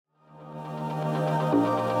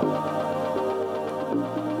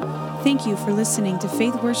Thank you for listening to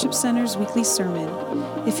Faith Worship Center's weekly sermon.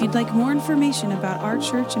 If you'd like more information about our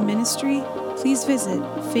church and ministry, please visit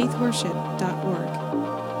faithworship.org.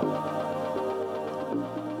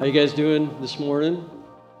 How you guys doing this morning?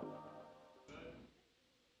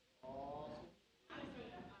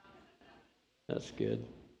 That's good.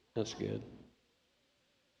 That's good.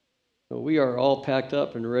 Well, we are all packed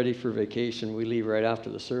up and ready for vacation. We leave right after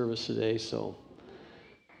the service today, so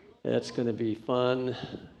that's going to be fun.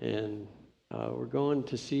 And we're going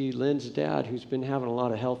to see Lynn's dad, who's been having a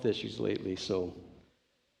lot of health issues lately, so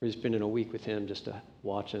we're spending a week with him just to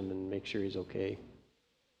watch him and make sure he's okay.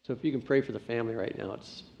 So if you can pray for the family right now,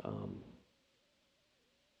 it's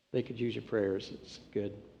they could use your prayers. It's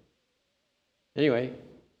good. Anyway,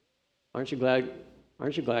 aren't you glad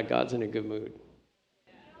God's in a good mood?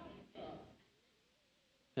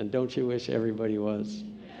 And don't you wish everybody was?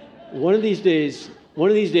 One of these days,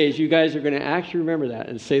 you guys are going to actually remember that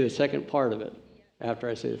and say the second part of it after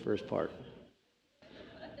I say the first part.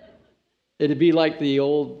 It'd be like the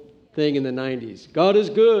old thing in the 90s. God is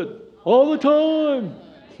good all the time.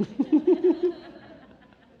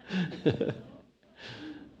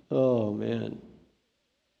 Oh, man.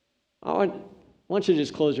 I want you to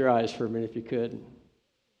just close your eyes for a minute if you could.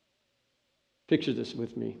 Picture this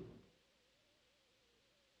with me.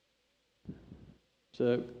 It's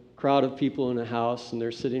a crowd of people in a house, and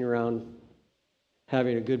they're sitting around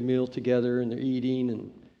having a good meal together, and they're eating and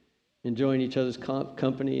enjoying each other's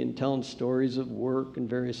company and telling stories of work and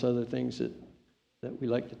various other things that we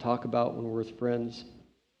like to talk about when we're with friends.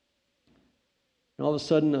 And all of a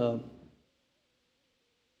sudden, a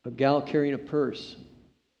gal carrying a purse,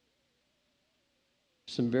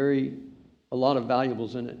 a lot of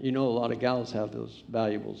valuables in it. You know, a lot of gals have those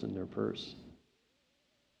valuables in their purse.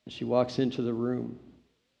 And she walks into the room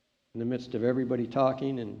in the midst of everybody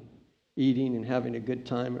talking and eating and having a good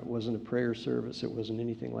time. It wasn't a prayer service. It wasn't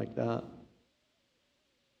anything like that.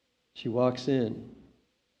 She walks in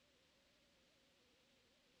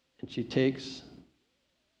and she takes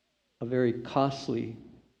a very costly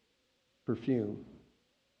perfume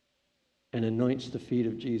and anoints the feet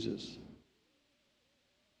of Jesus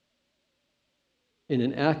in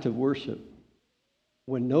an act of worship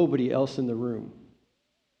when nobody else in the room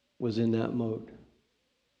was in that mode.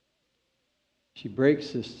 She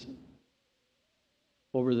breaks this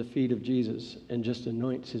over the feet of Jesus and just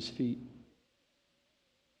anoints his feet.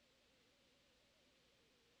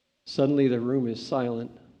 Suddenly the room is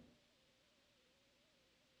silent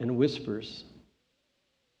and whispers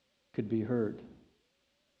could be heard.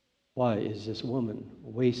 Why is this woman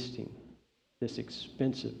wasting this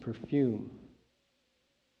expensive perfume?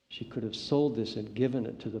 She could have sold this and given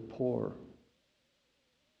it to the poor.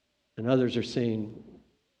 And others are saying,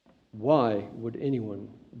 why would anyone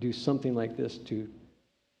do something like this to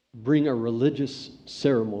bring a religious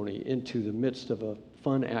ceremony into the midst of a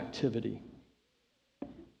fun activity?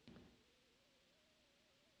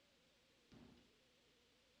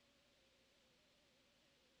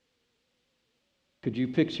 Could you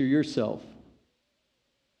picture yourself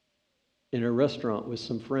in a restaurant with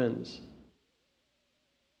some friends,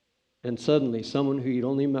 and suddenly someone who you'd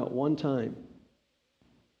only met one time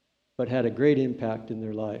but had a great impact in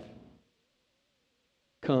their life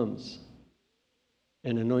comes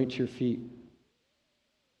and anoints your feet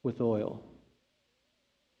with oil?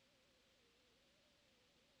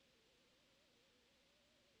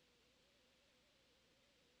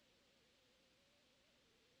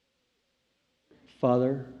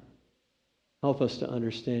 Father, help us to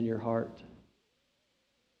understand your heart,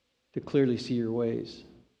 to clearly see your ways,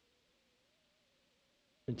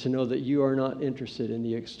 and to know that you are not interested in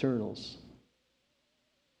the externals,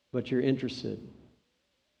 but you're interested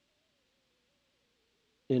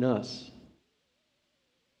in us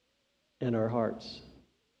and our hearts.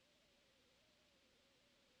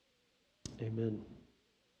 Amen.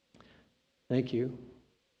 Thank you.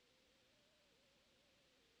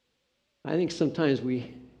 I think sometimes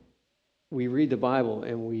we read the Bible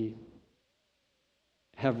and we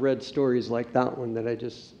have read stories like that one that I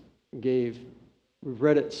just gave. We've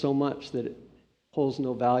read it so much that it holds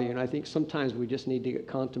no value. And I think sometimes we just need to get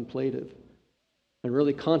contemplative and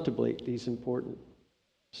really contemplate these important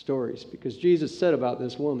stories. Because Jesus said about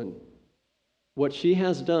this woman, what she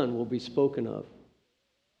has done will be spoken of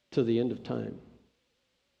to the end of time.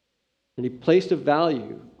 And he placed a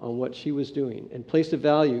value on what she was doing and placed a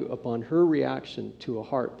value upon her reaction to a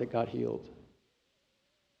heart that got healed.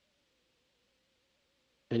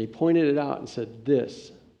 And he pointed it out and said,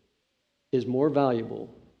 this is more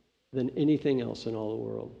valuable than anything else in all the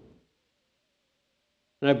world.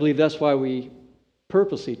 And I believe that's why we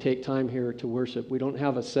purposely take time here to worship. We don't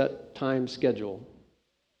have a set time schedule.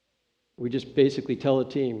 We just basically tell the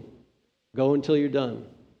team, go until you're done.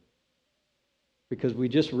 Because we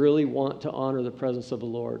just really want to honor the presence of the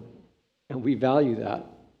Lord. And we value that.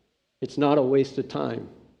 It's not a waste of time.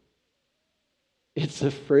 It's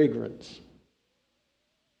the fragrance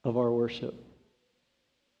of our worship.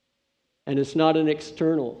 And it's not an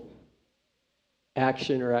external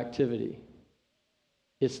action or activity.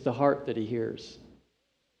 It's the heart that he hears.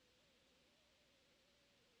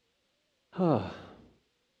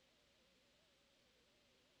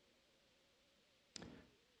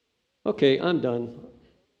 Okay, I'm done.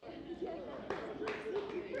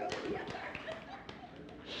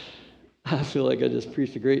 I feel like I just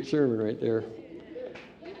preached a great sermon right there.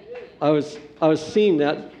 I was seeing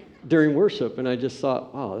that during worship, and I just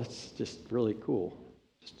thought, wow, that's just really cool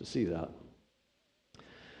just to see that.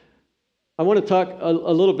 I want to talk a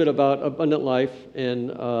little bit about abundant life and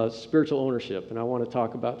spiritual ownership, and I want to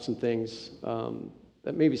talk about some things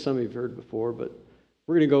that maybe some of you have heard before, but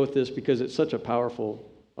we're going to go with this because it's such a powerful,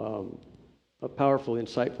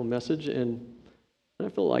 insightful message, and I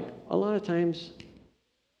feel like a lot of times,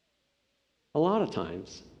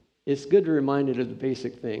 it's good to be reminded of the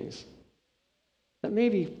basic things that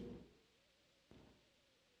maybe,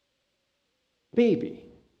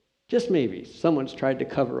 just maybe, someone's tried to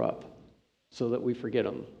cover up so that we forget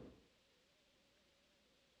them.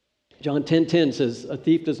 John 10:10 says, "A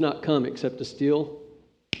thief does not come except to steal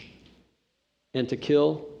and to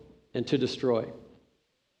kill and to destroy.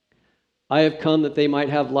 I have come that they might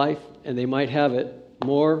have life and they might have it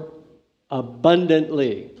more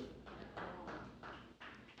abundantly."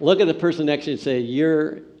 Look at the person next to you and say,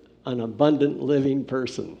 you're an abundant living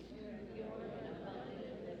person.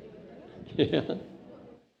 Yeah.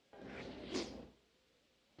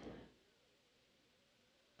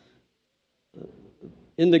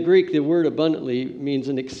 In the Greek, the word abundantly means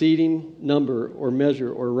an exceeding number or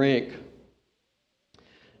measure or rank.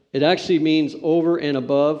 It actually means over and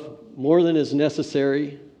above, more than is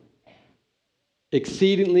necessary,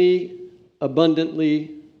 exceedingly,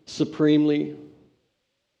 abundantly, supremely,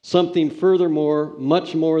 something furthermore,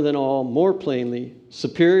 much more than all, more plainly,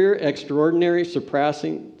 superior, extraordinary,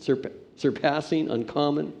 surpassing,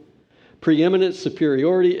 uncommon, preeminent,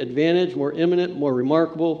 superiority, advantage, more eminent, more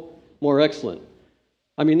remarkable, more excellent.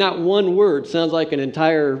 I mean, that one word sounds like an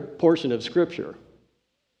entire portion of Scripture.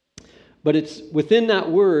 But it's within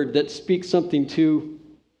that word that speaks something to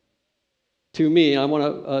me. I want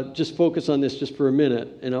to just focus on this just for a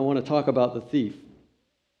minute, and I want to talk about the thief.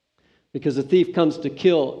 Because the thief comes to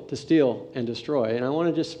kill, to steal, and destroy. And I want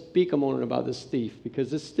to just speak a moment about this thief,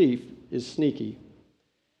 because this thief is sneaky.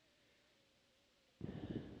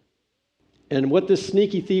 And what this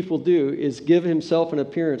sneaky thief will do is give himself an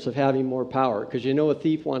appearance of having more power, because you know a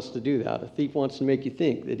thief wants to do that. A thief wants to make you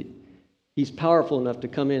think that he's powerful enough to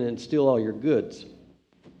come in and steal all your goods.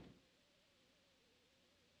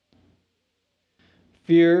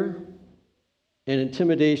 Fear and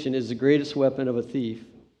intimidation is the greatest weapon of a thief,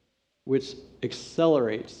 which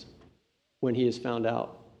accelerates when he is found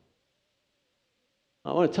out.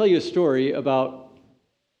 I want to tell you a story about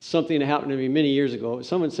something that happened to me many years ago.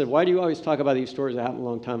 Someone said, "Why do you always talk about these stories that happened a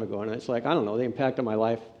long time ago?" And it's like, I don't know, they impacted my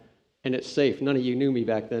life, and it's safe. None of you knew me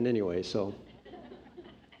back then anyway, so.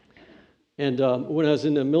 And when I was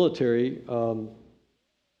in the military,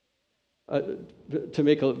 to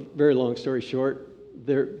make a very long story short,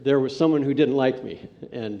 there was someone who didn't like me,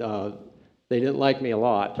 and they didn't like me a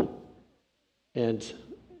lot. And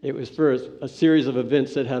it was for a series of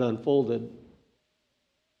events that had unfolded.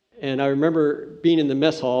 And I remember being in the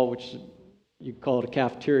mess hall, which you call it a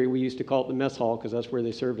cafeteria. We used to call it the mess hall because that's where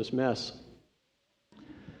they served us mess.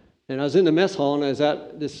 And I was in the mess hall, and I was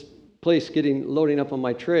at this place loading up on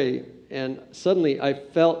my tray, and suddenly I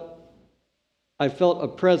felt a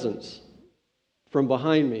presence from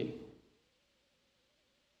behind me.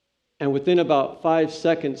 And within about 5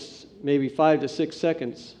 seconds, maybe 5 to 6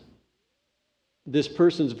 seconds, this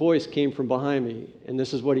person's voice came from behind me, and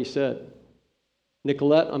this is what he said: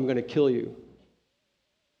 "Nicolette, I'm going to kill you."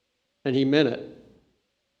 And he meant it.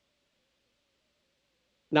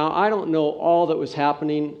 Now, I don't know all that was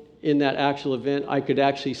happening in that actual event. I could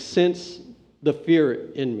actually sense the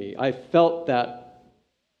fear in me. I felt that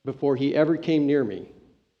before he ever came near me.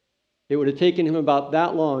 It would have taken him about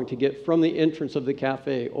that long to get from the entrance of the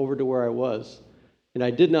cafe over to where I was, and I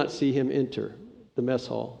did not see him enter the mess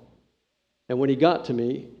hall. And when he got to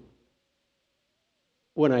me,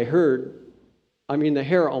 when I heard, the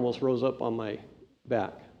hair almost rose up on my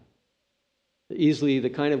back. Easily the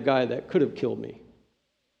kind of guy that could have killed me.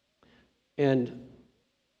 And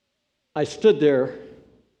I stood there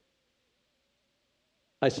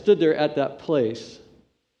at that place,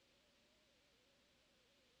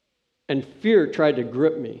 and fear tried to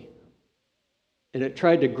grip me, and it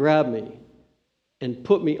tried to grab me and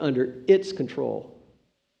put me under its control.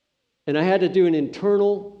 And I had to do an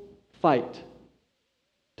internal fight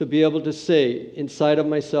to be able to say inside of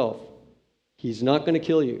myself, he's not going to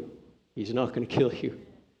kill you. He's not going to kill you.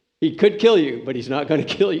 He could kill you, but he's not going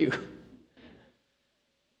to kill you.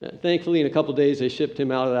 Thankfully, in a couple days, they shipped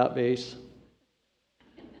him out of that base.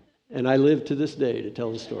 And I live to this day to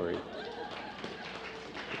tell the story.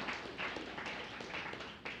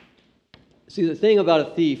 See, the thing about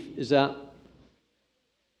a thief is that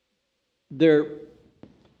their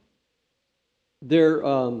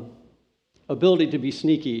ability to be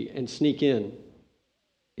sneaky and sneak in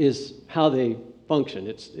is how they function.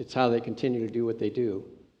 It's how they continue to do what they do.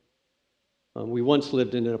 We once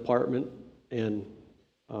lived in an apartment, and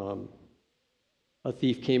a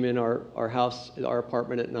thief came in our house, our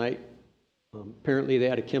apartment at night. Apparently they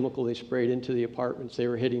had a chemical they sprayed into the apartments. They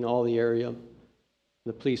were hitting all the area.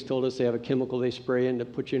 The police told us they have a chemical they spray in to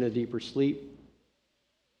put you in a deeper sleep.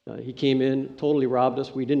 He came in, totally robbed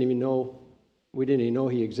us. We didn't even know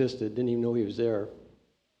he existed, didn't even know he was there.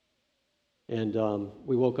 And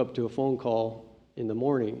we woke up to a phone call in the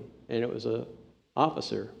morning, and it was an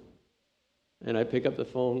officer. And I pick up the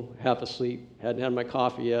phone, half asleep, hadn't had my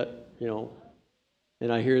coffee yet,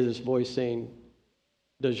 and I hear this voice saying,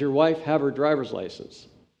 "Does your wife have her driver's license?"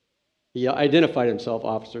 He identified himself,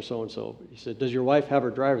 Officer so-and-so. He said, "Does your wife have her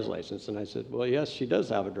driver's license?" And I said, "Well, yes, she does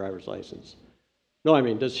have a driver's license." "No, I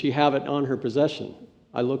mean, does she have it on her possession?"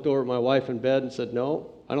 I looked over at my wife in bed and said,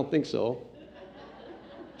 "No, I don't think so.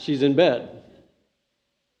 She's in bed."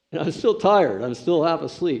 And I was still tired. I was still half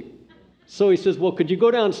asleep. So he says, "Well, could you go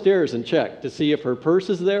downstairs and check to see if her purse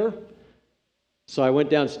is there?" So I went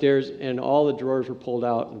downstairs, and all the drawers were pulled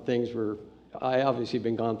out, and things were, I obviously had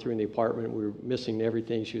been gone through in the apartment. We were missing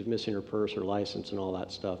everything. She was missing her purse, her license, and all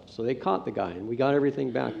that stuff. So they caught the guy, and we got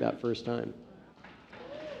everything back that first time.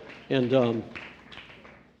 And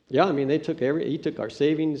yeah, I mean, he took our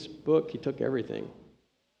savings book, he took everything.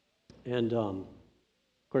 And of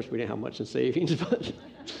course, we didn't have much in savings, but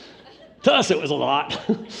to us it was a lot.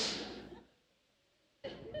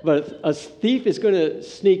 But a thief is going to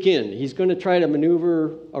sneak in. He's going to try to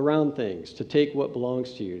maneuver around things, to take what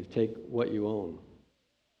belongs to you, to take what you own.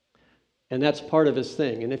 And that's part of his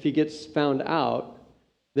thing. And if he gets found out,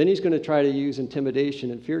 then he's going to try to use intimidation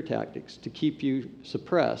and fear tactics to keep you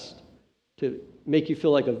suppressed, to make you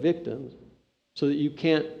feel like a victim, so that you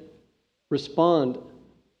can't respond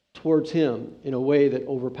towards him in a way that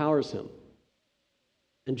overpowers him.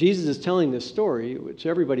 And Jesus is telling this story, which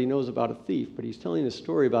everybody knows about a thief, but he's telling this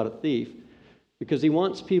story about a thief because he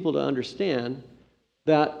wants people to understand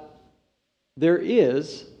that there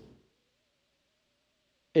is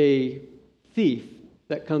a thief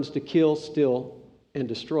that comes to kill, steal, and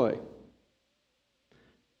destroy.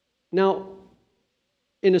 Now,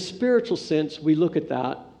 in a spiritual sense, we look at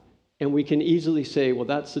that and we can easily say, well,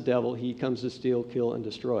 that's the devil. He comes to steal, kill, and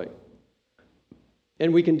destroy.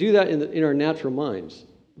 And we can do that in our natural minds.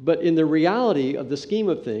 But in the reality of the scheme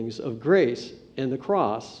of things, of grace and the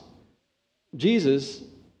cross, Jesus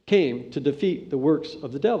came to defeat the works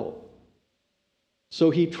of the devil. So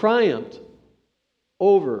he triumphed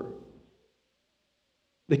over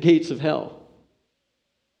the gates of hell.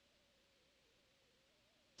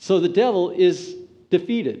 So the devil is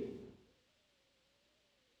defeated.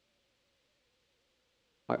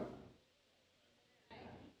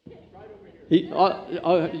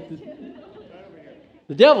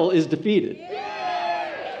 The devil is defeated.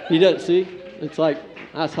 He does, see? It's like,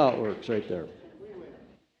 that's how it works right there.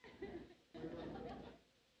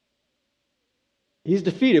 He's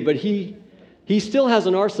defeated, but he still has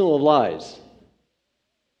an arsenal of lies.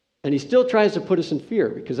 And he still tries to put us in fear,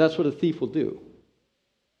 because that's what a thief will do.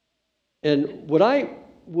 And what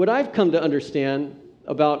I've come to understand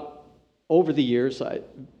about over the years, I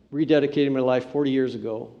rededicated my life 40 years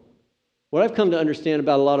ago. What I've come to understand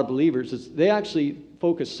about a lot of believers is they actually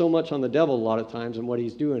focus so much on the devil a lot of times and what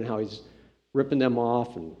he's doing, how he's ripping them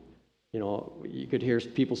off. And, you could hear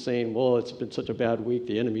people saying, well, it's been such a bad week.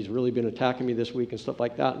 The enemy's really been attacking me this week and stuff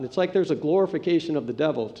like that. And it's like there's a glorification of the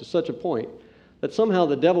devil to such a point that somehow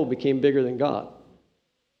the devil became bigger than God.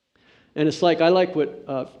 And it's like, I like what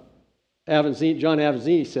John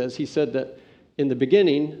Avanzini says. He said that in the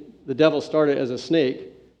beginning, the devil started as a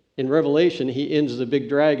snake. In Revelation, he ends as a big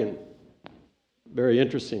dragon. Very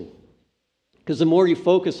interesting. Because the more you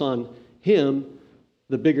focus on him,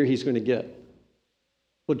 the bigger he's going to get.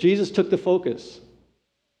 Well, Jesus took the focus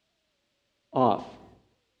off.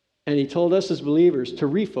 And he told us as believers to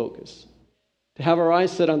refocus, to have our eyes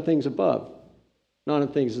set on things above, not on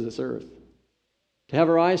things of this earth. To have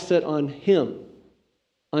our eyes set on him,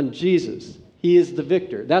 on Jesus. He is the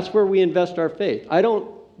victor. That's where we invest our faith. I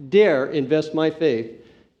don't dare invest my faith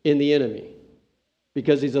in the enemy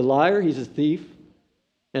because he's a liar, he's a thief,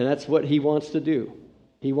 and that's what he wants to do.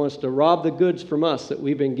 He wants to rob the goods from us that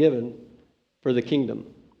we've been given for the kingdom.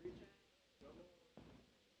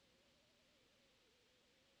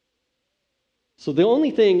 So the only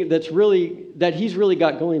thing that he's really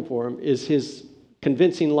got going for him is his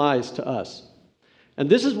convincing lies to us. And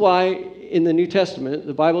this is why in the New Testament,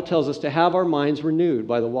 the Bible tells us to have our minds renewed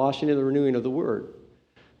by the washing and the renewing of the Word.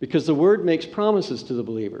 Because the Word makes promises to the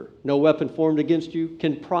believer. No weapon formed against you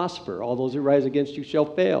can prosper. All those who rise against you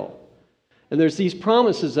shall fail. And there's these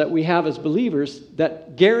promises that we have as believers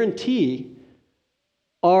that guarantee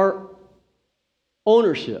our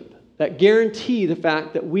ownership, that guarantee the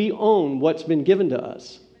fact that we own what's been given to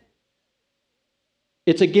us.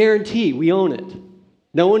 It's a guarantee. We own it.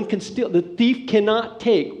 No one can steal. The thief cannot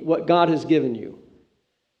take what God has given you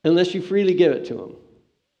unless you freely give it to him.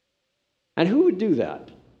 And who would do that?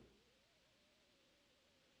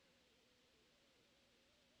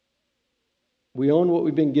 We own what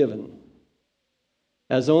we've been given.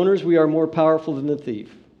 As owners, we are more powerful than the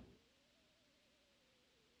thief.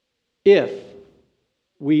 If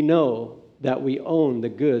we know that we own the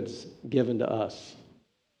goods given to us.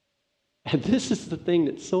 And this is the thing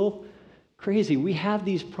that's so crazy. We have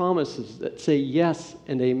these promises that say yes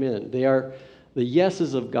and amen. They are the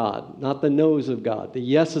yeses of God, not the no's of God, the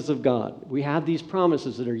yeses of God. We have these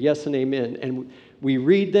promises that are yes and amen. And we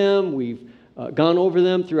read them, we've gone over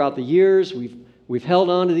them throughout the years, we've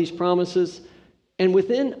held on to these promises. And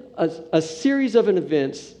within a series of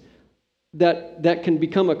events that can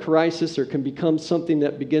become a crisis or can become something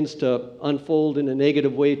that begins to unfold in a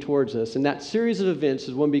negative way towards us, and that series of events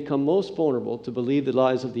is when we become most vulnerable to believe the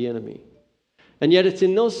lies of the enemy. And yet it's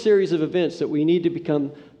in those series of events that we need to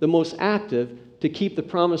become the most active to keep the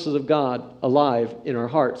promises of God alive in our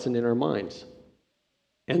hearts and in our minds.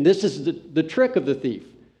 And this is the trick of the thief,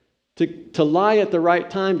 to lie at the right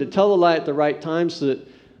time, to tell a lie at the right time so that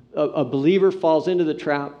a believer falls into the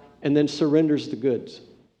trap and then surrenders the goods.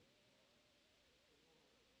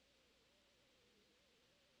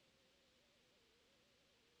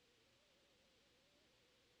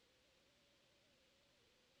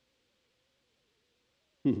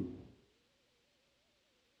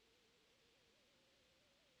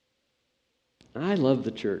 I love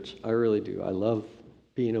the church. I really do. I love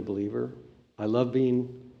being a believer. I love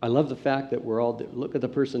the fact that we're all, look at the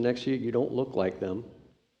person next to you, you don't look like them.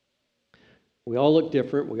 We all look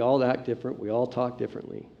different. We all act different. We all talk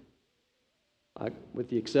differently. With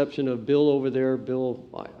the exception of Bill over there, Bill,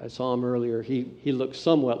 I saw him earlier, he looks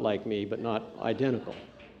somewhat like me, but not identical.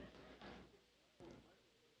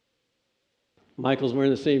 Michael's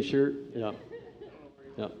wearing the same shirt. Yeah.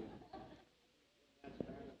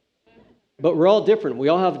 But we're all different. We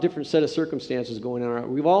all have a different set of circumstances going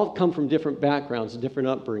on. We've all come from different backgrounds, different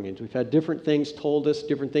upbringings. We've had different things told us,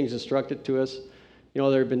 different things instructed to us. You know,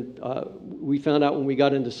 there have been. We found out when we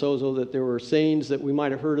got into Sozo that there were sayings that we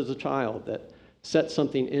might have heard as a child that set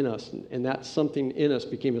something in us, and that something in us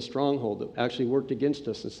became a stronghold that actually worked against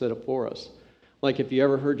us instead of for us. Like if you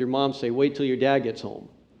ever heard your mom say, "Wait till your dad gets home."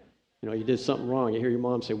 You know, you did something wrong. You hear your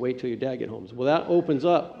mom say, "Wait till your dad gets home." Well, that opens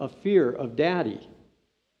up a fear of daddy.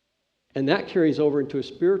 And that carries over into a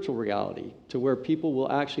spiritual reality to where people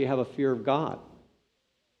will actually have a fear of God.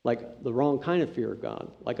 Like the wrong kind of fear of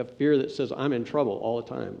God. Like a fear that says, I'm in trouble all the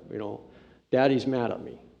time. You know, daddy's mad at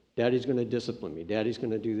me. Daddy's going to discipline me. Daddy's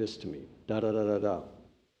going to do this to me. Da-da-da-da-da.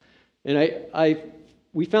 And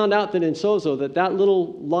we found out that in Sozo that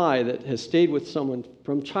little lie that has stayed with someone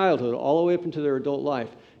from childhood all the way up into their adult life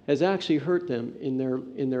has actually hurt them in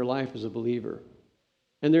their life as a believer.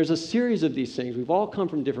 And there's a series of these things. We've all come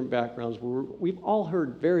from different backgrounds. We've all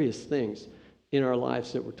heard various things in our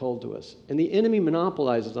lives that were told to us. And the enemy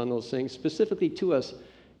monopolizes on those things, specifically to us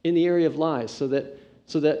in the area of lies, so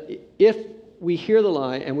that if we hear the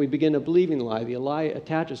lie and we begin to believe in the lie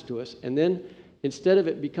attaches to us. And then instead of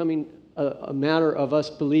it becoming a matter of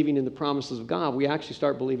us believing in the promises of God, we actually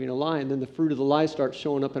start believing a lie, and then the fruit of the lie starts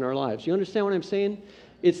showing up in our lives. You understand what I'm saying?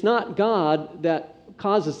 It's not God that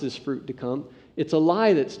causes this fruit to come. It's a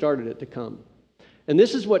lie that started it to come. And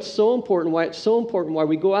this is what's so important, why it's so important, why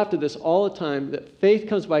we go after this all the time, that faith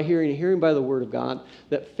comes by hearing and hearing by the Word of God,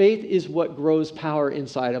 that faith is what grows power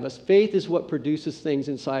inside of us. Faith is what produces things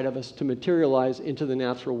inside of us to materialize into the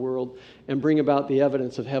natural world and bring about the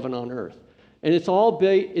evidence of heaven on earth. And it's all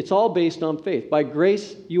based on faith. By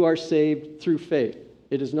grace, you are saved through faith.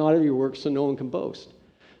 It is not of your works, so no one can boast.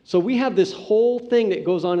 So we have this whole thing that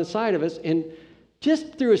goes on inside of us, and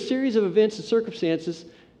just through a series of events and circumstances,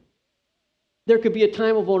 there could be a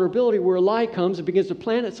time of vulnerability where a lie comes and begins to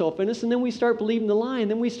plant itself in us, and then we start believing the lie,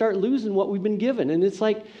 and then we start losing what we've been given. And it's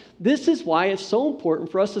like, this is why it's so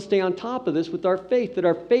important for us to stay on top of this with our faith, that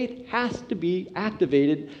our faith has to be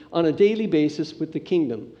activated on a daily basis with the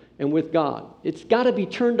kingdom and with God. It's got to be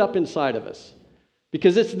turned up inside of us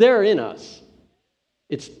because it's there in us.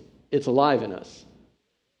 It's alive in us.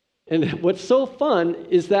 And what's so fun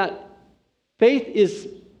is that faith is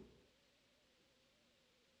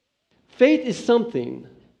something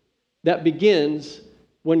that begins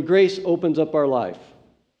when grace opens up our life.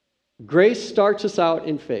 Grace starts us out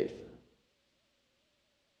in faith.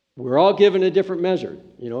 We're all given a different measure.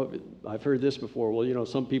 I've heard this before. Well,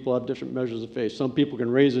 some people have different measures of faith. Some people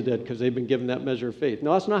can raise the dead because they've been given that measure of faith.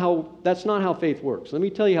 No, that's not how faith works. Let me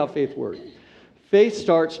tell you how faith works. Faith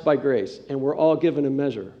starts by grace, and we're all given a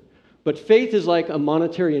measure. But faith is like a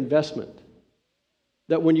monetary investment.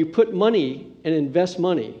 That when you put money and invest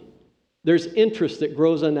money, there's interest that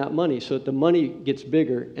grows on that money so that the money gets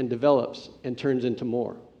bigger and develops and turns into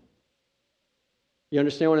more. You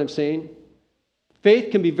understand what I'm saying?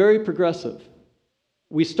 Faith can be very progressive.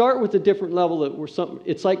 We start with a different level that we're something.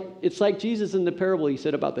 It's like Jesus in the parable he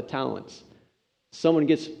said about the talents. Someone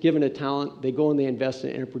gets given a talent, they go and they invest in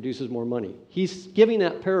it, and it produces more money. He's giving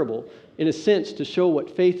that parable in a sense to show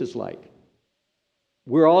what faith is like.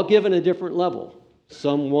 We're all given a different level.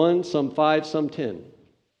 Some 1, some 5, some 10.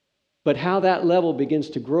 But how that level begins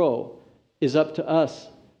to grow is up to us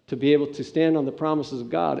to be able to stand on the promises of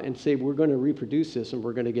God and say, we're going to reproduce this and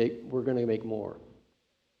we're going to make more.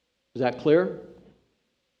 Is that clear?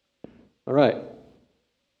 All right.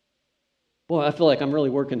 Boy, I feel like I'm really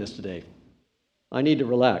working this today. I need to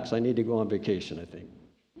relax. I need to go on vacation, I think.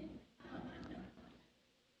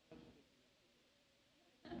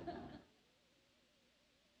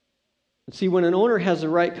 See, when an owner has the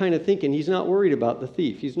right kind of thinking, he's not worried about the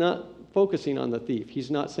thief. He's not focusing on the thief.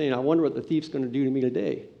 He's not saying, I wonder what the thief's going to do to me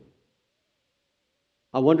today.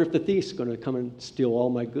 I wonder if the thief's going to come and steal all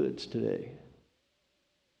my goods today.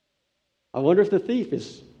 I wonder if the thief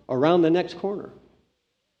is around the next corner,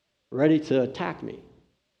 ready to attack me.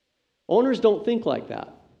 Owners don't think like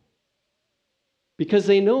that because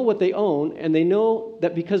they know what they own, and they know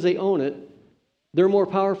that because they own it, they're more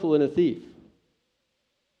powerful than a thief.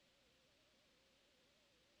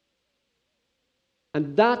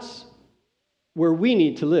 And that's where we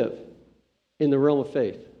need to live in the realm of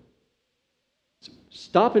faith.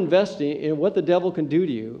 Stop investing in what the devil can do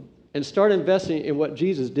to you and start investing in what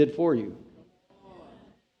Jesus did for you.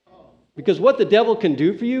 Because what the devil can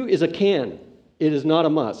do for you is a can. It is not a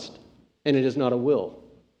must, and it is not a will.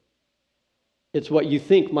 It's what you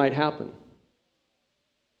think might happen.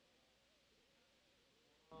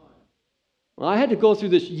 Well, I had to go through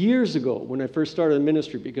this years ago when I first started the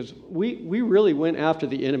ministry because we really went after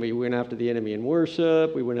the enemy. We went after the enemy in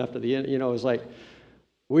worship. We went after the enemy. It was like,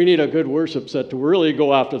 we need a good worship set to really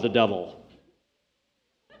go after the devil.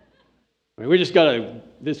 We just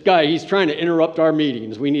got this guy, he's trying to interrupt our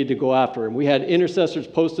meetings. We need to go after him. We had intercessors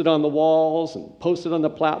posted on the walls and posted on the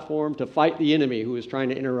platform to fight the enemy who was trying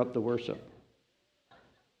to interrupt the worship.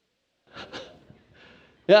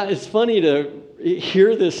 Yeah, it's funny to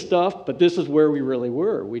hear this stuff, but this is where we really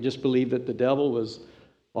were. We just believed that the devil was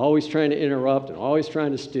always trying to interrupt and always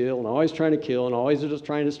trying to steal and always trying to kill and always just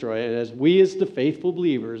trying to destroy. And as we as the faithful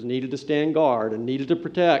believers needed to stand guard and needed to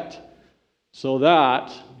protect so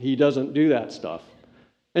that he doesn't do that stuff.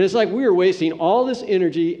 And it's like we were wasting all this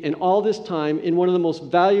energy and all this time in one of the most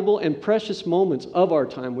valuable and precious moments of our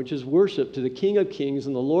time, which is worship to the King of Kings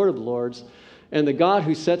and the Lord of Lords and the God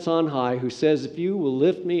who sits on high, who says, if you will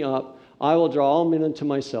lift me up, I will draw all men unto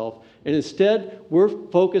myself. And instead, we're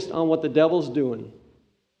focused on what the devil's doing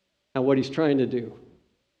and what he's trying to do.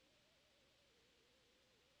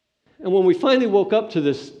 And when we finally woke up to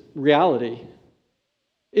this reality,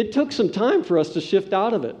 it took some time for us to shift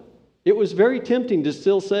out of it. It was very tempting to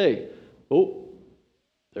still say, oh,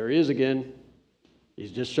 there he is again.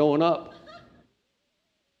 He's just showing up.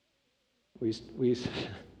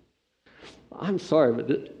 I'm sorry,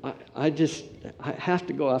 but I have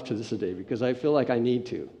to go after this today because I feel like I need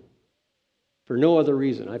to. For no other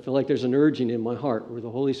reason. I feel like there's an urging in my heart where the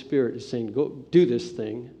Holy Spirit is saying, go do this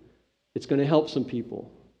thing. It's going to help some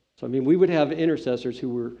people. So, we would have intercessors who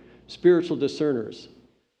were spiritual discerners,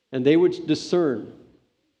 and they would discern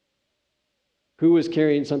who was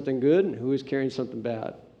carrying something good and who was carrying something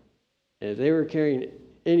bad. And if they were carrying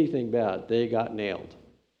anything bad, they got nailed.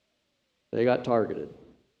 They got targeted.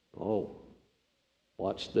 Oh,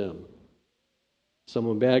 watch them.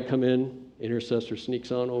 Someone bad come in, intercessor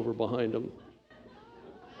sneaks on over behind them.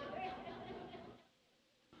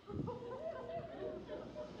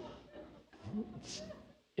 It's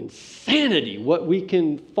insanity what we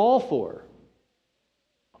can fall for.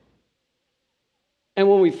 And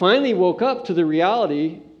when we finally woke up to the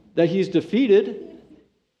reality that he's defeated,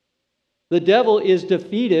 the devil is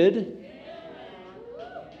defeated.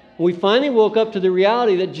 When we finally woke up to the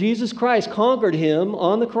reality that Jesus Christ conquered him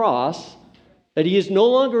on the cross, that he is no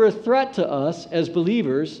longer a threat to us as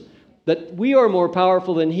believers, that we are more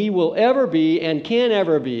powerful than he will ever be and can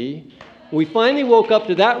ever be. When we finally woke up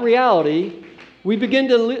to that reality, we begin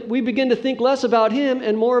to think less about him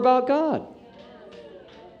and more about God.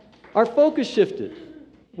 Our focus shifted.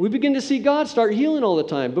 We begin to see God start healing all the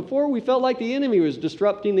time. Before, we felt like the enemy was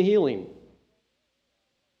disrupting the healing.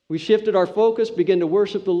 We shifted our focus, began to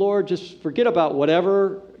worship the Lord, just forget about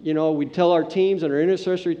whatever, we'd tell our teams and our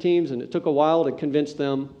intercessory teams, and it took a while to convince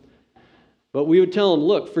them. But we would tell them,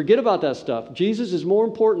 look, forget about that stuff. Jesus is more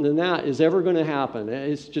important than that is ever going to happen.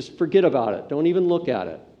 It's just forget about it. Don't even look at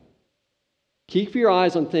it. Keep your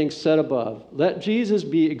eyes on things set above. Let Jesus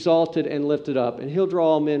be exalted and lifted up, and he'll draw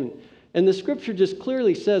all men. And the scripture just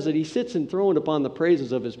clearly says that he sits enthroned upon the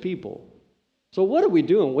praises of his people. So what are we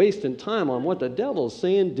doing wasting time on what the devil's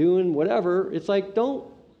saying, doing, whatever? It's like, don't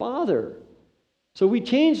bother. So we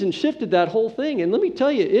changed and shifted that whole thing. And let me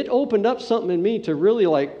tell you, it opened up something in me to really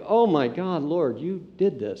oh my God, Lord, you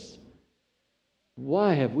did this.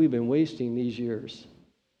 Why have we been wasting these years?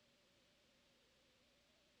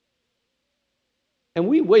 And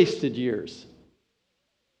we wasted years.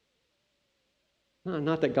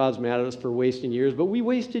 Not that God's mad at us for wasting years, but we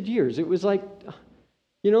wasted years. It was like,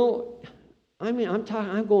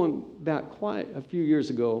 I'm going back quite a few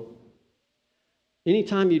years ago.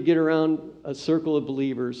 Anytime you'd get around a circle of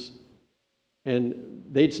believers and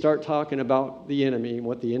they'd start talking about the enemy,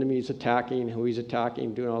 what the enemy's attacking, who he's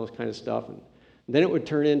attacking, doing all this kind of stuff, and then it would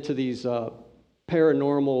turn into these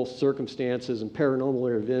paranormal circumstances and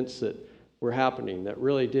paranormal events that were happening that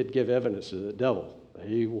really did give evidence to the devil.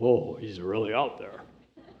 He's really out there.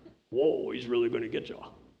 Whoa, he's really going to get you.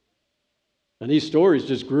 And these stories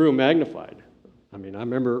just grew and magnified. I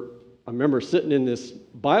remember sitting in this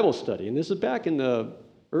Bible study, and this is back in the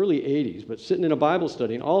early 80s, but sitting in a Bible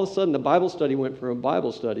study, and all of a sudden the Bible study went from a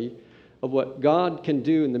Bible study of what God can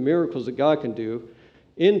do and the miracles that God can do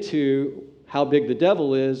into how big the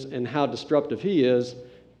devil is and how disruptive he is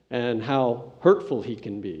and how hurtful he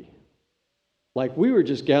can be. Like we were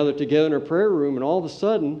just gathered together in our prayer room, and all of a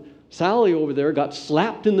sudden, Sally over there got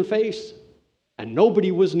slapped in the face, and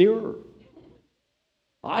nobody was near her.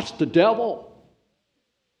 That's the devil.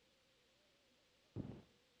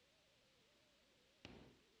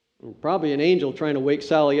 Probably an angel trying to wake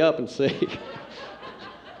Sally up and say,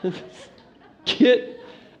 get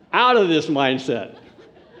out of this mindset.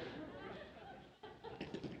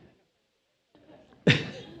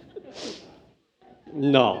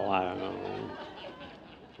 No, I don't know.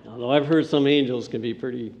 Although I've heard some angels can be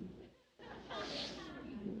pretty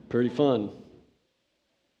fun.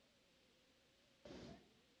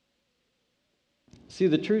 See,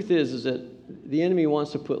 the truth is that the enemy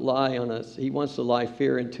wants to put lie on us. He wants to lie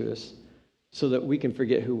fear into us so that we can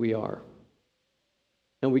forget who we are.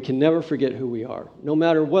 And we can never forget who we are, no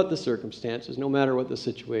matter what the circumstances, no matter what the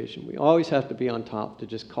situation. We always have to be on top to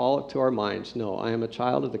just call it to our minds. No, I am a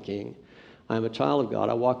child of the King. I am a child of God.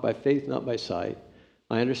 I walk by faith, not by sight.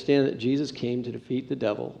 I understand that Jesus came to defeat the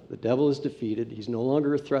devil. The devil is defeated. He's no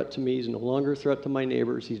longer a threat to me. He's no longer a threat to my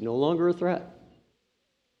neighbors. He's no longer a threat.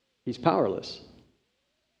 He's powerless.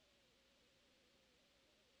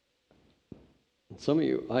 And some of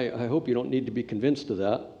you, I hope you don't need to be convinced of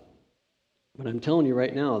that. But I'm telling you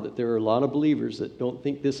right now that there are a lot of believers that don't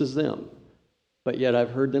think this is them. But yet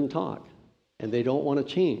I've heard them talk. And they don't want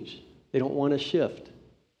to change. They don't want to shift.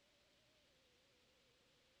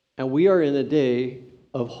 And we are in a day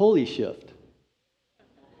of holy shift.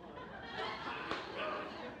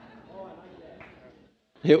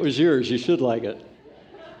 It was yours. You should like it.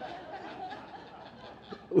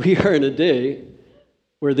 We are in a day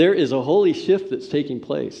where there is a holy shift that's taking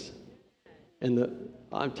place. And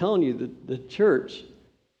I'm telling you, the church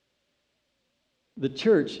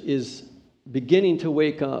is beginning to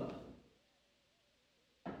wake up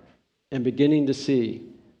and beginning to see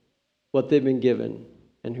what they've been given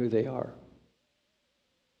and who they are.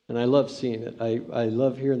 And I love seeing it. I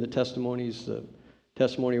love hearing the testimonies, the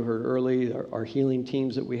testimony we heard early, our healing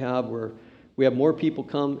teams that we have, where we have more people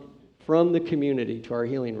come from the community to our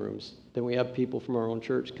healing rooms than we have people from our own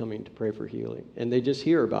church coming to pray for healing. And they just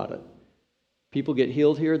hear about it. People get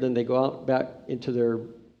healed here, then they go out back into their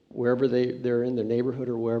wherever they're in the neighborhood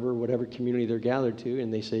or wherever, whatever community they're gathered to,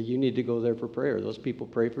 and they say, you need to go there for prayer. Those people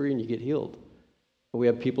pray for you and you get healed. We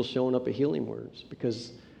have people showing up at healing words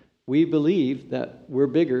because we believe that we're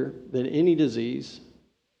bigger than any disease.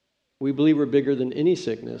 We believe we're bigger than any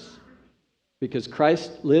sickness because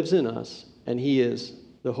Christ lives in us and he is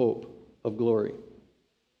the hope of glory.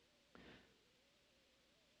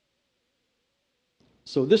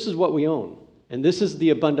 So this is what we own. And this is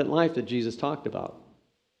the abundant life that Jesus talked about.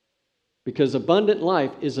 Because abundant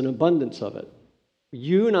life is an abundance of it.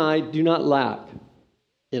 You and I do not lack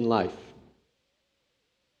in life.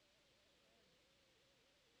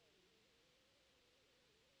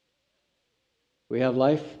 We have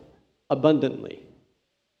life abundantly.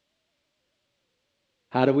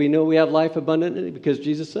 How do we know we have life abundantly? Because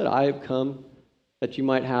Jesus said, I have come that you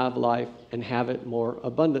might have life and have it more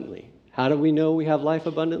abundantly. How do we know we have life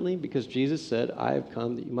abundantly? Because Jesus said, I have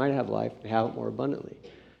come that you might have life and have it more abundantly.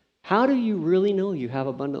 How do you really know you have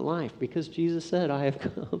abundant life? Because Jesus said, I have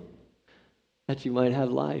come that you might have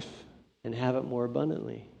life and have it more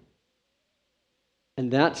abundantly.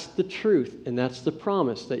 And that's the truth, and that's the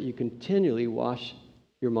promise that you continually wash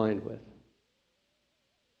your mind with.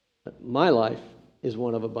 My life is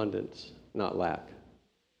one of abundance, not lack.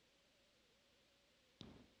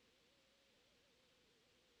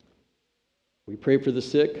 We pray for the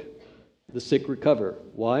sick recover.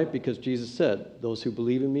 Why? Because Jesus said, those who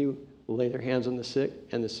believe in me will lay their hands on the sick,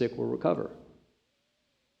 and the sick will recover.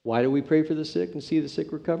 Why do we pray for the sick and see the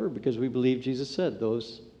sick recover? Because we believe Jesus said,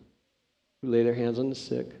 those who lay their hands on the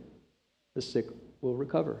sick will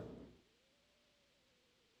recover.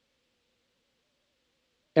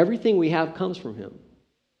 Everything we have comes from him.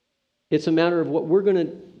 It's a matter of what we're going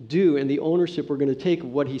to do and the ownership we're going to take of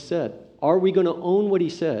what he said. Are we going to own what he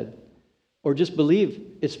said? Or just believe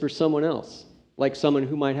it's for someone else, like someone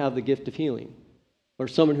who might have the gift of healing, or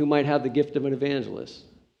someone who might have the gift of an evangelist,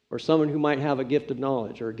 or someone who might have a gift of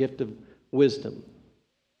knowledge or a gift of wisdom.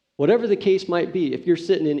 Whatever the case might be, if you're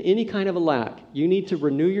sitting in any kind of a lack, you need to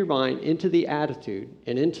renew your mind into the attitude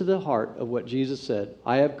and into the heart of what Jesus said,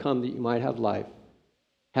 I have come that you might have life,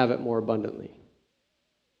 have it more abundantly.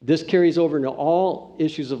 This carries over into all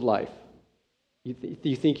issues of life.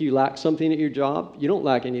 You think you lack something at your job? You don't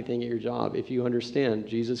lack anything at your job if you understand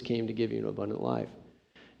Jesus came to give you an abundant life.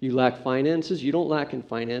 You lack finances? You don't lack in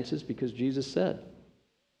finances because Jesus said,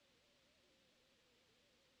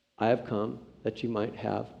 I have come that you might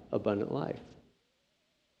have abundant life.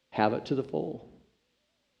 Have it to the full.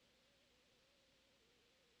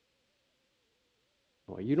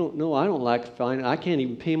 Well, you don't know, I don't lack finance. I can't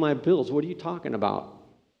even pay my bills. What are you talking about?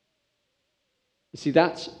 You see,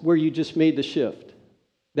 that's where you just made the shift.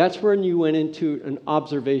 That's when you went into an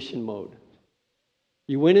observation mode.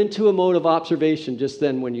 You went into a mode of observation just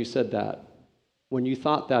then when you said that, when you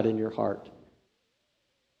thought that in your heart.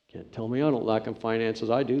 Can't tell me I don't lack in finances.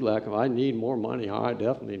 I do lack them. I need more money. I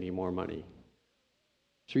definitely need more money.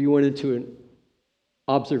 So you went into an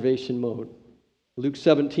observation mode. Luke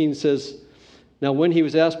 17 says, now when he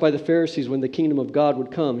was asked by the Pharisees when the kingdom of God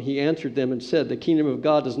would come, he answered them and said, the kingdom of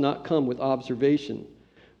God does not come with observation,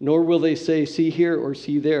 nor will they say, see here or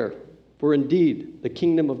see there. For indeed, the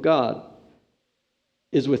kingdom of God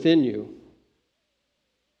is within you.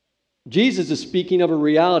 Jesus is speaking of a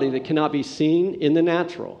reality that cannot be seen in the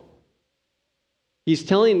natural.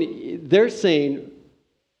 They're saying,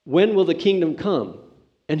 when will the kingdom come?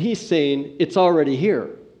 And he's saying, it's already here.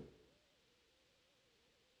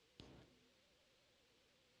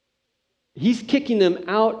 He's kicking them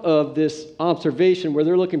out of this observation where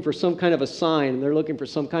they're looking for some kind of a sign, and they're looking for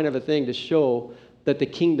some kind of a thing to show that the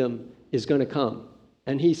kingdom is going to come.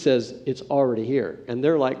 And he says, it's already here. And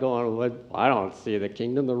they're like going, well, I don't see the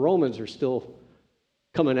kingdom. The Romans are still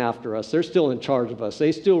coming after us. They're still in charge of us.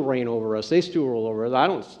 They still reign over us. They still rule over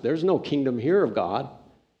us. There's no kingdom here of God.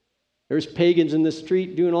 There's pagans in the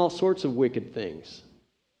street doing all sorts of wicked things.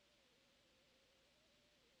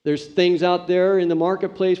 There's things out there in the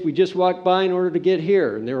marketplace we just walked by in order to get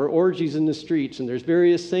here. And there were orgies in the streets, and there's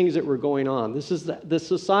various things that were going on. This is the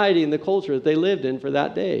society and the culture that they lived in for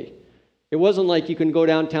that day. It wasn't like you can go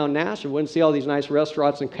downtown Nashville and see all these nice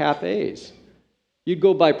restaurants and cafes. You'd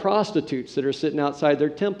go by prostitutes that are sitting outside their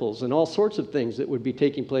temples and all sorts of things that would be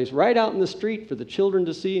taking place right out in the street for the children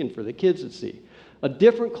to see and for the kids to see. A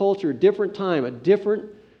different culture, a different time, a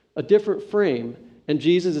different frame. And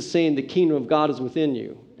Jesus is saying the kingdom of God is within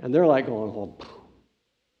you. And they're like going, well,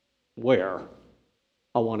 where?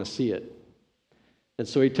 I want to see it. And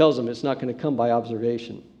so he tells them it's not going to come by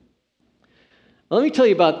observation. Let me tell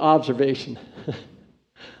you about observation.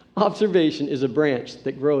 Observation is a branch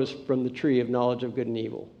that grows from the tree of knowledge of good and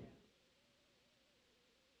evil.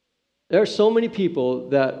 There are so many people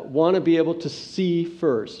that want to be able to see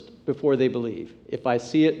first before they believe. If I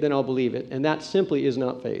see it, then I'll believe it. And that simply is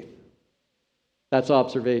not faith. That's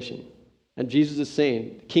observation. And Jesus is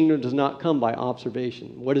saying, the kingdom does not come by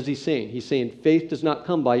observation. What is he saying? He's saying faith does not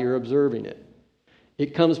come by your observing it.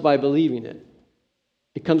 It comes by believing it.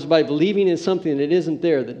 It comes by believing in something that isn't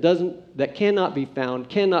there, that cannot be found,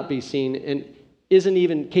 cannot be seen, and isn't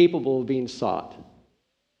even capable of being sought.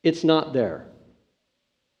 It's not there.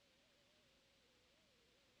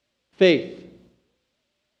 Faith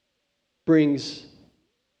brings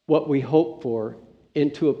what we hope for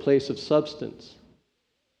into a place of substance,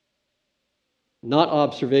 not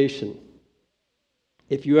observation.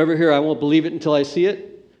 If you ever hear, I won't believe it until I see it,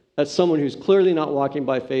 that's someone who's clearly not walking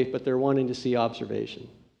by faith, but they're wanting to see observation.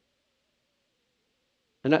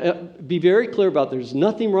 And be very clear about there's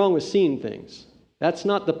nothing wrong with seeing things. That's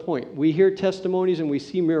not the point. We hear testimonies and we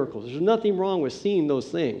see miracles. There's nothing wrong with seeing those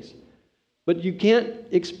things. But you cannot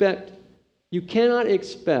expect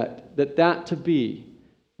that to be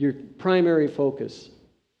your primary focus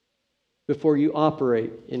before you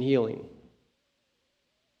operate in healing.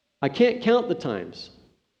 I can't count the times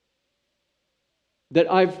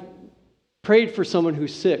that I've prayed for someone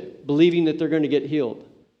who's sick, believing that they're going to get healed.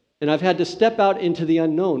 And I've had to step out into the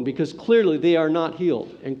unknown because clearly they are not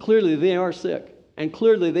healed, and clearly they are sick, and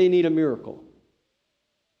clearly they need a miracle.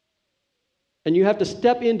 And you have to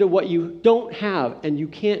step into what you don't have and you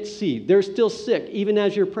can't see. They're still sick. Even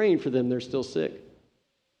as you're praying for them, they're still sick.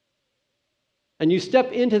 And you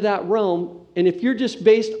step into that realm, and if you're just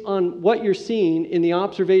based on what you're seeing in the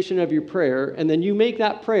observation of your prayer, and then you make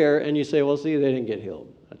that prayer and you say, well, see, they didn't get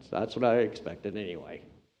healed. That's what I expected anyway.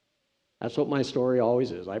 That's what my story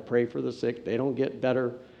always is. I pray for the sick. They don't get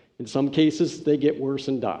better. In some cases, they get worse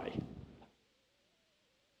and die.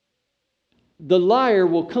 The liar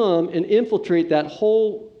will come and infiltrate that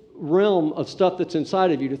whole realm of stuff that's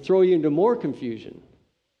inside of you to throw you into more confusion.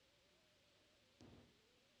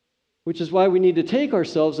 Which is why we need to take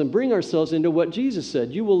ourselves and bring ourselves into what Jesus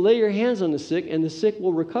said. You will lay your hands on the sick and the sick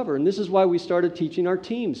will recover. And this is why we started teaching our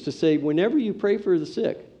teams to say, whenever you pray for the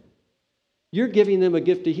sick, you're giving them a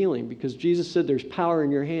gift of healing because Jesus said there's power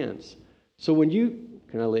in your hands. So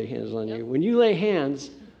can I lay hands on you? When you lay hands,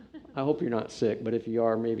 I hope you're not sick, but if you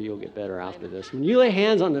are, maybe you'll get better after this. When you lay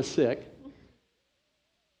hands on the sick,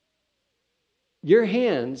 your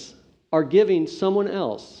hands are giving someone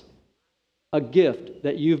else a gift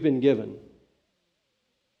that you've been given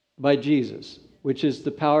by Jesus, which is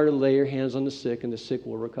the power to lay your hands on the sick and the sick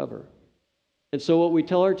will recover. And so what we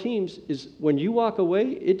tell our teams is when you walk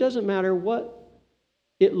away, it doesn't matter what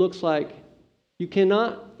it looks like. You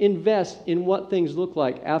cannot invest in what things look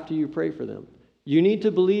like after you pray for them. You need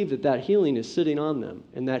to believe that healing is sitting on them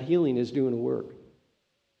and that healing is doing a work.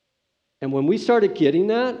 And when we started getting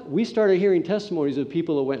that, we started hearing testimonies of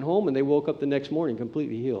people that went home and they woke up the next morning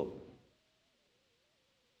completely healed.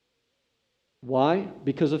 Why?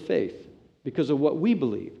 Because of faith. Because of what we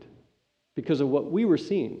believed. Because of what we were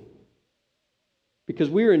seeing. Because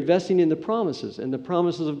we were investing in the promises, and the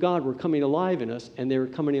promises of God were coming alive in us, and they were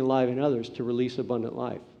coming alive in others to release abundant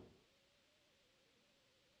life.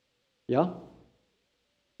 Yeah?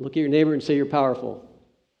 Look at your neighbor and say you're powerful.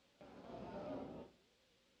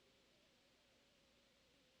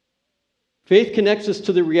 Faith connects us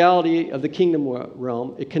to the reality of the kingdom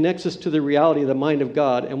realm. It connects us to the reality of the mind of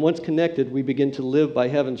God, and once connected, we begin to live by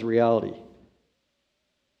heaven's reality.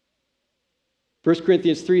 1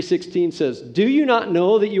 Corinthians 3:16 says, "Do you not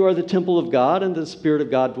know that you are the temple of God and the Spirit of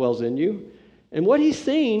God dwells in you?" And what he's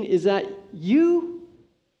saying is that you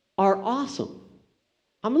are awesome.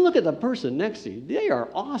 I'm going to look at the person next to you. They are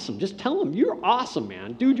awesome. Just tell them, you're awesome,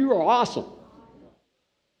 man. Dude, you are awesome.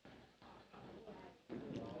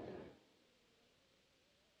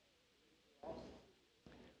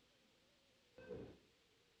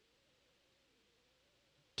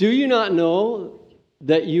 Do you not know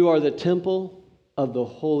that you are the temple of the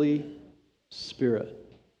Holy Spirit?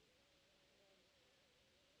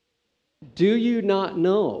 Do you not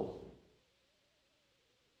know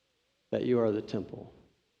that you are the temple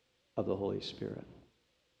of the Holy Spirit?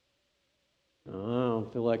 I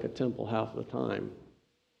don't feel like a temple half the time.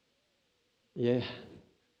 Yeah.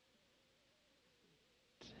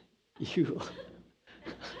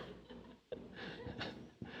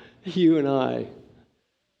 You and I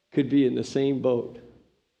could be in the same boat.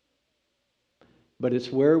 But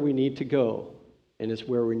it's where we need to go, and it's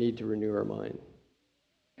where we need to renew our mind.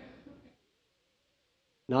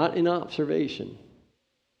 Not in observation.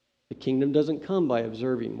 The kingdom doesn't come by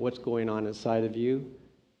observing what's going on inside of you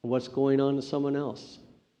and what's going on in someone else.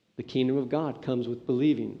 The kingdom of God comes with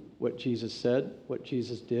believing what Jesus said, what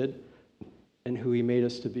Jesus did, and who he made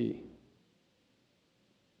us to be.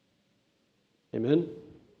 Amen?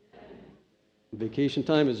 Vacation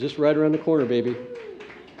time is just right around the corner, baby.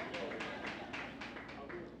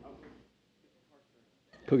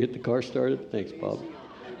 Go get the car started. Thanks, Bob.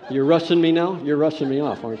 You're rushing me now? You're rushing me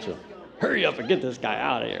off, aren't you? Hurry up and get this guy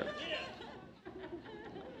out of here.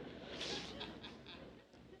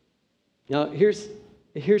 Now, here's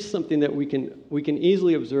something that we can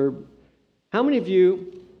easily observe. How many of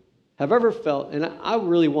you have ever felt, and I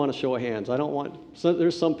really want to show of hands. I don't want,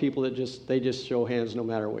 there's some people that just show hands no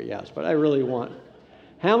matter what you ask, but I really want.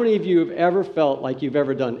 How many of you have ever felt like you've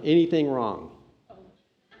ever done anything wrong?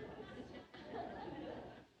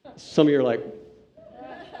 Some of you are like,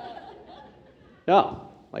 yeah,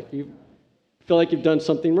 like you feel like you've done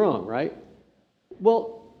something wrong, right?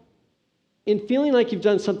 Well, in feeling like you've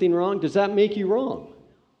done something wrong, does that make you wrong?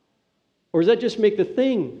 Or does that just make the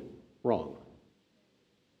thing wrong?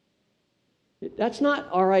 That's not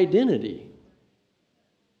our identity.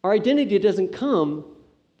 Our identity doesn't come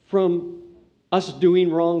from us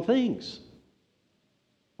doing wrong things.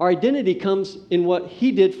 Our identity comes in what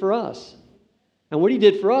he did for us. And what he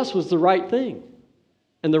did for us was the right thing.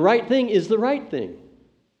 And the right thing is the right thing.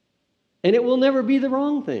 And it will never be the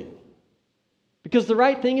wrong thing. Because the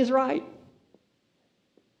right thing is right.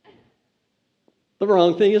 The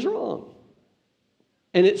wrong thing is wrong.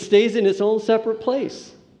 And it stays in its own separate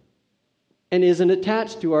place and isn't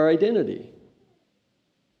attached to our identity.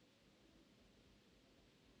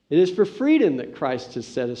 It is for freedom that Christ has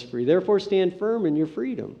set us free. Therefore, stand firm in your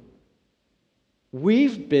freedom.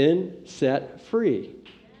 We've been set free.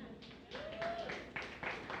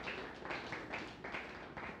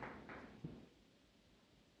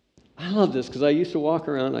 I love this because I used to walk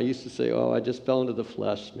around, I used to say, oh, I just fell into the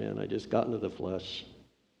flesh, man. I just got into the flesh.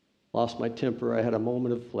 Lost my temper. I had a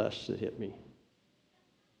moment of flesh that hit me.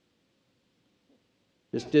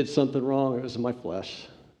 Just did something wrong. It was my flesh.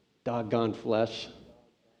 Doggone flesh.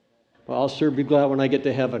 Well, I'll sure be glad when I get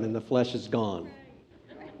to heaven and the flesh is gone.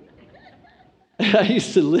 I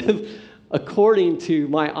used to live according to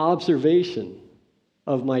my observation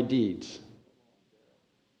of my deeds.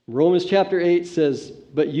 Romans chapter 8 says,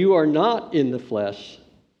 but you are not in the flesh,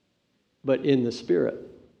 but in the Spirit.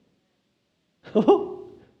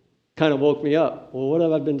 Kind of woke me up. Well, what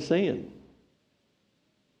have I been saying?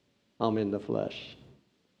 I'm in the flesh.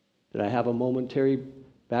 Did I have a momentary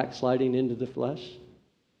backsliding into the flesh?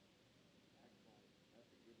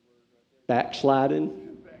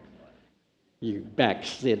 Backsliding? You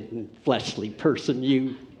backsliding fleshly person,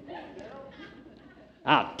 you.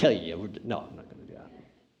 I'll tell you. No, I'm not going to do that.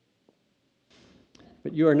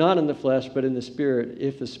 But you are not in the flesh, but in the Spirit,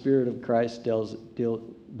 if the Spirit of Christ dwells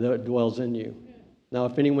in you. Now,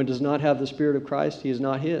 if anyone does not have the Spirit of Christ, he is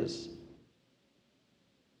not his.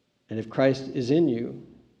 And if Christ is in you,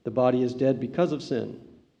 the body is dead because of sin,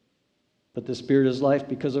 but the Spirit is life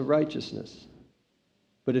because of righteousness.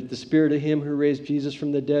 But if the Spirit of him who raised Jesus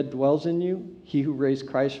from the dead dwells in you, he who raised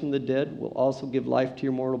Christ from the dead will also give life to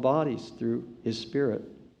your mortal bodies through his Spirit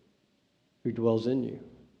who dwells in you.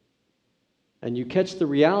 And you catch the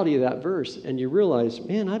reality of that verse and you realize,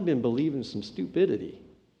 man, I've been believing some stupidity,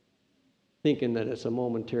 thinking that it's a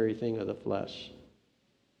momentary thing of the flesh.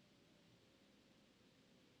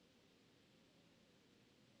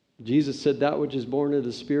 Jesus said, that which is born of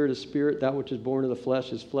the Spirit is spirit, that which is born of the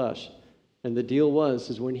flesh is flesh. And the deal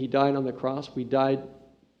is when he died on the cross, we died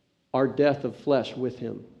our death of flesh with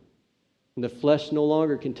him. And the flesh no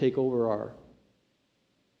longer can take over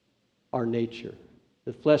our nature.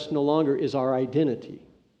 The flesh no longer is our identity.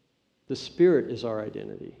 The Spirit is our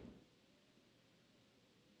identity.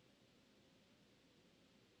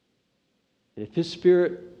 And if his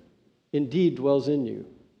Spirit indeed dwells in you,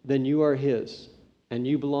 then you are his, and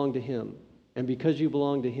you belong to him. And because you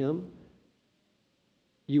belong to him,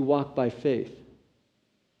 you walk by faith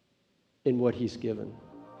in what he's given.